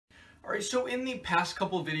Alright, so in the past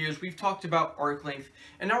couple of videos, we've talked about arc length,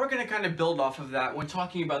 and now we're going to kind of build off of that when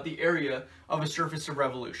talking about the area of a surface of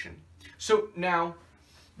revolution. So now,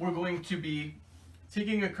 we're going to be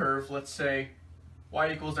taking a curve, let's say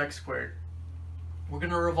y equals x squared. We're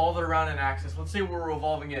going to revolve it around an axis. Let's say we're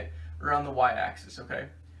revolving it around the y-axis, okay?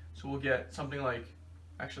 So we'll get something like,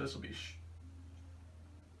 actually this will be,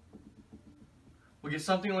 we'll get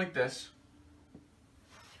something like this.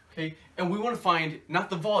 Okay, and we want to find, not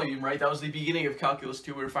the volume, right? That was the beginning of calculus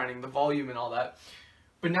 2, we were finding the volume and all that.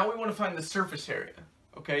 But now we want to find the surface area,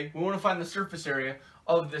 okay? We want to find the surface area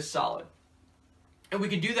of this solid. And we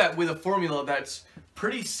can do that with a formula that's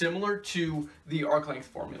pretty similar to the arc length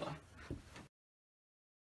formula.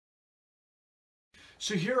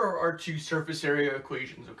 So here are our two surface area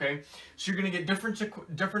equations, okay? So you're going to get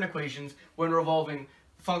different equations when revolving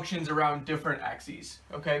functions around different axes,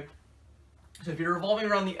 okay? So if you're revolving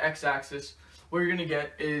around the x-axis, what you're going to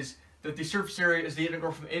get is that the surface area is the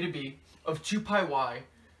integral from a to b of 2 pi y,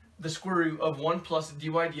 the square root of 1 plus dy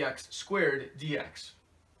dx squared dx.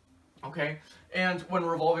 Okay? And when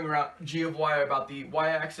revolving around g of y about the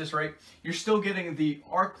y-axis, right, you're still getting the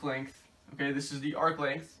arc length. Okay, this is the arc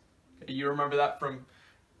length. Okay, you remember that from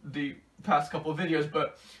the past couple of videos,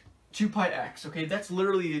 but 2 pi x. Okay, that's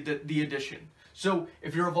literally the addition. So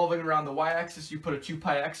if you're revolving around the y-axis, you put a 2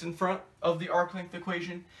 pi x in front of the arc length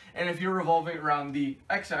equation. And if you're revolving around the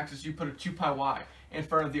x-axis, you put a 2 pi y in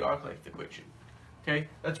front of the arc length equation. Okay,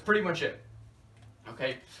 that's pretty much it.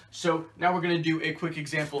 Okay, so now we're going to do a quick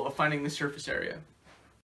example of finding the surface area.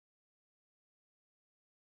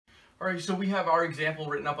 Alright, so we have our example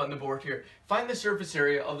written up on the board here. Find the surface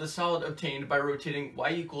area of the solid obtained by rotating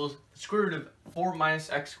y equals square root of 4 minus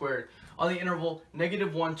x squared on the interval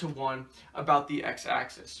 -1 to 1 about the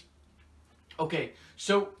x-axis. Okay,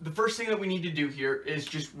 so the first thing that we need to do here is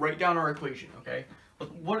just write down our equation, okay?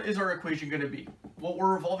 What is our equation going to be? Well,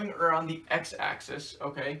 we're revolving around the x-axis,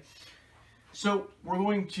 okay? So we're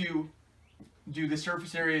going to do the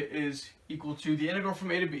surface area is equal to the integral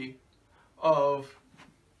from a to b of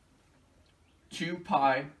 2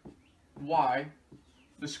 pi y,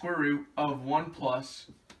 the square root of 1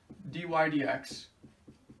 plus dy dx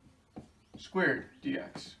squared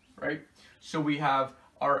dx, right? So we have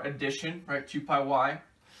our addition, right, 2 pi y,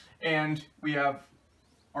 and we have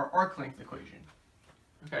our arc length equation,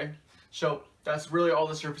 okay? So that's really all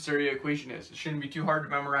the surface area equation is. It shouldn't be too hard to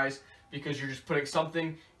memorize because you're just putting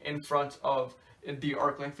something in front of the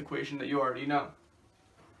arc length equation that you already know.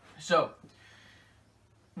 So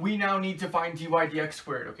we now need to find dy dx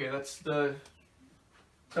squared, okay? That's the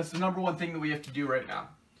number one thing that we have to do right now.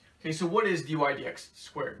 Okay, so what is dy dx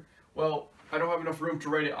squared? Well, I don't have enough room to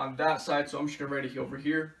write it on that side, so I'm just going to write it over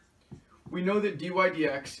here. We know that dy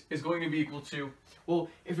dx is going to be equal to, well,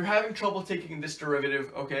 if you're having trouble taking this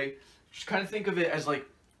derivative, okay, just kind of think of it as like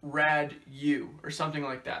rad u or something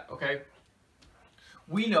like that, okay?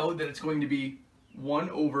 We know that it's going to be 1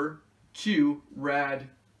 over 2 rad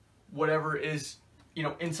whatever is, you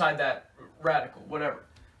know, inside that radical, whatever.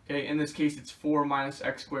 Okay, in this case, it's 4 minus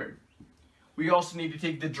x squared. We also need to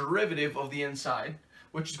take the derivative of the inside,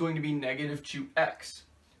 which is going to be -2x.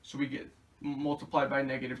 So we get multiplied by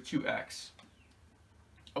 -2x.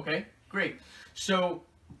 Okay, great. So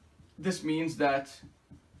this means that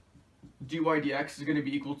dy dx is going to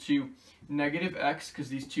be equal to -x, because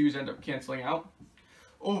these 2's end up canceling out,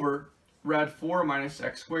 over rad 4 minus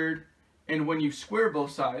x squared. And when you square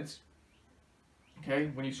both sides, okay,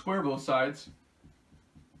 when you square both sides,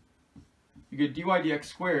 you get dy dx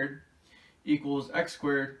squared equals x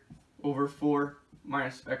squared over 4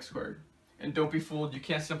 minus x squared. And don't be fooled, you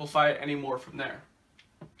can't simplify it anymore from there.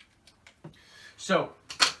 So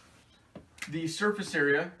the surface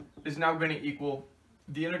area is now going to equal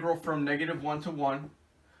the integral from -1 to 1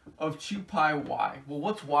 of 2 pi y. Well,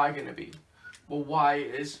 what's y going to be? Well, y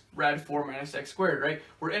is rad 4 minus x squared, right?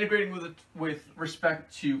 We're integrating with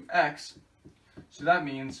respect to x, so that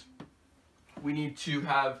means we need to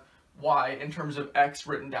have y in terms of x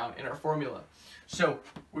written down in our formula. So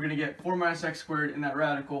we're going to get 4 minus x squared in that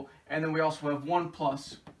radical, and then we also have 1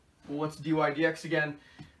 plus, well, what's dy dx again?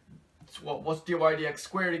 Well, what's dy dx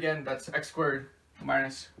squared again? That's x squared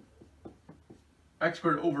minus x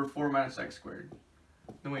squared over 4 minus x squared.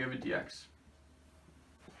 Then we have a dx.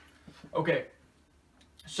 Okay,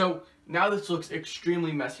 so now this looks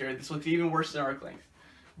extremely messy, right? This looks even worse than arc length.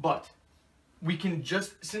 But we can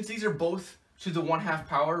just, since these are both to the 1/2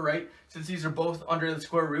 power, right? Since these are both under the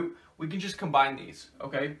square root, we can just combine these,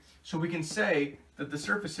 okay? So we can say that the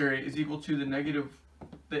surface area is equal to the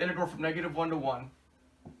integral from -1 to 1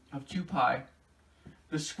 of 2 pi,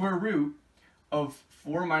 the square root of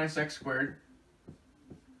 4 minus x squared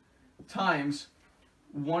times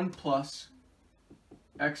 1 plus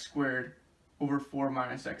x squared over 4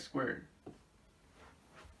 minus x squared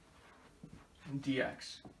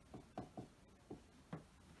dx.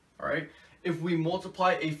 Alright, if we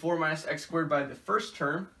multiply a 4 minus x squared by the first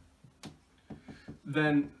term,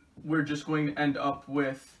 then we're just going to end up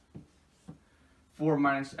with 4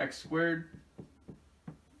 minus x squared.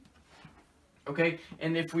 Okay,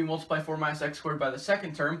 and if we multiply 4 minus x squared by the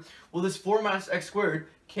second term, well, this 4 minus x squared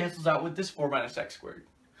cancels out with this 4 minus x squared.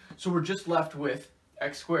 So we're just left with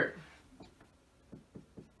x squared.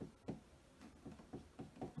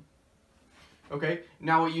 Okay,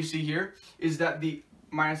 now what you see here is that the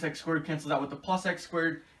minus x squared cancels out with the plus x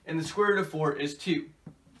squared, and the square root of 4 is 2.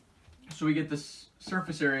 So we get this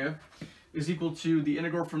surface area is equal to the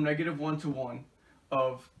integral from -1 to 1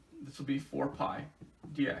 of, this will be 4 pi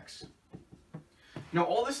dx. Now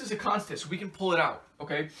all this is a constant, so we can pull it out,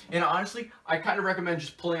 okay? And honestly, I kind of recommend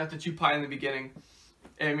just pulling out the 2 pi in the beginning.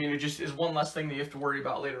 I mean, it just is one less thing that you have to worry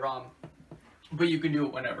about later on. But you can do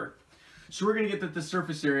it whenever. So we're going to get that the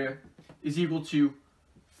surface area is equal to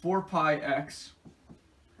 4 pi x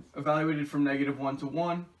evaluated from -1 to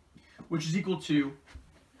 1, which is equal to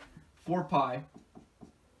 4 pi,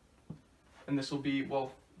 and this will be,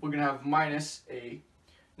 well, we're going to have minus a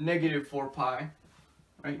negative 4 pi,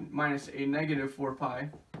 right? Minus a negative 4 pi,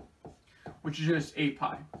 which is just 8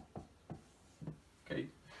 pi. Okay,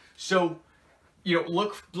 so, you know,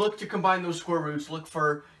 look to combine those square roots. Look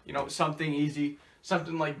for, you know, something easy,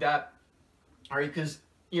 something like that. All right, because,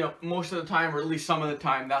 you know, most of the time, or at least some of the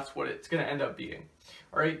time, that's what it's going to end up being.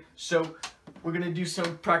 All right, so we're going to do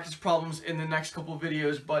some practice problems in the next couple of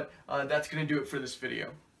videos, but that's going to do it for this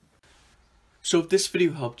video. So if this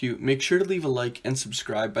video helped you, make sure to leave a like and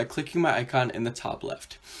subscribe by clicking my icon in the top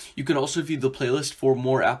left. You can also view the playlist for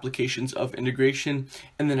more applications of integration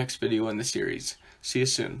in the next video in the series. See you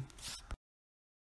soon.